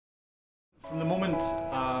From the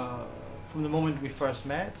moment we first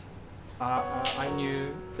met, I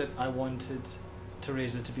knew that I wanted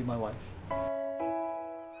Teresa to be my wife.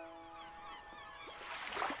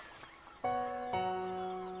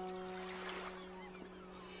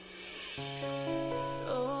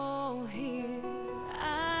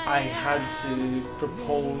 I had to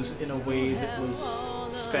propose in a way that was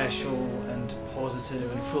special and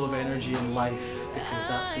positive and full of energy and life, because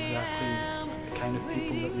that's exactly the kind of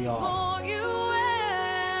people that we are.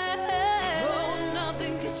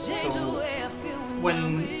 So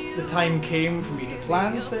when the time came for me to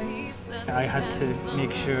plan things, I had to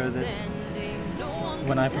make sure that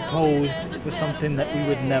when I proposed, it was something that we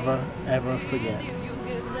would never ever forget.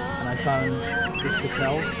 And I found this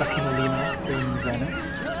hotel, stuck in Molina in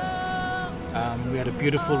Venice. We had a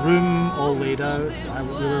beautiful room all laid out.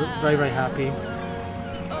 We were very, very happy.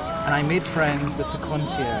 And I made friends with the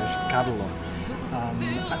concierge, Carlo,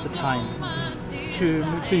 at the time. This is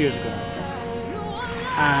two years ago.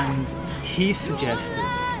 And he suggested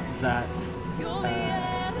that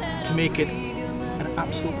to make it an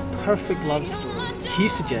absolute perfect love story, he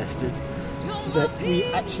suggested that we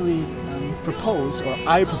actually propose, or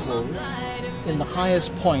I propose, in the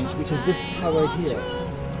highest point, which is this tower here.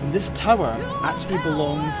 And this tower actually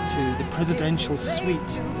belongs to the presidential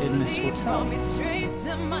suite in this hotel.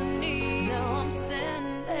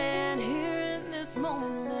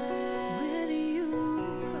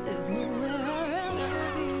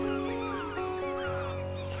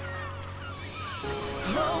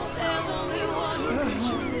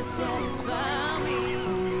 Satisfy me.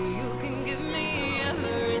 You can give me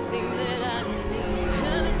everything that I need,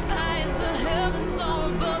 and as high as the heavens or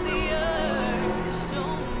above the earth, you show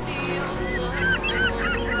me your love, so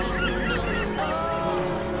unconditional love.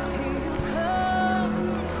 Here you come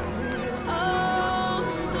with your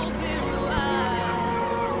arms open wide.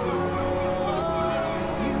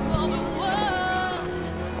 'Cause you are the one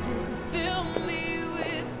who can fill me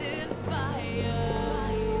with this fire.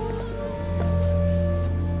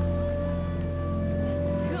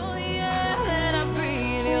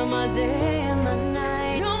 My day and my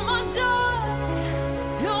night, you're my joy,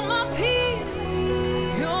 you're my peace,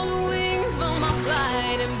 you're the wings for my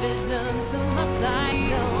flight and vision to my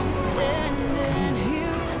sight. I'm standing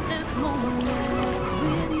here in this moment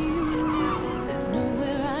with you. There's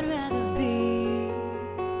nowhere I'd rather be.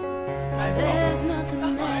 There's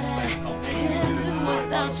nothing that I can do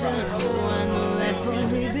without you. Oh, I know that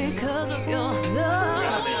fully because of your love.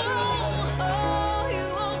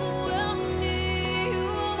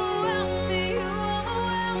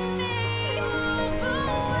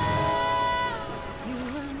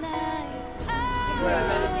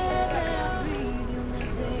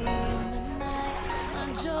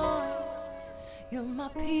 You're my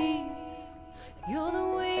peace, you're the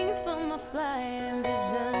wings for my flight and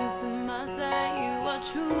vision to my sight. You are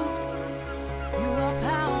truth, you are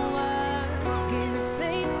power, gave me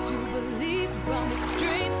faith to believe, brought me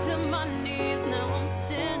straight to my knees. Now I'm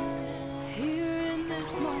standing here in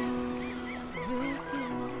this moment with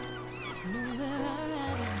you. There's nowhere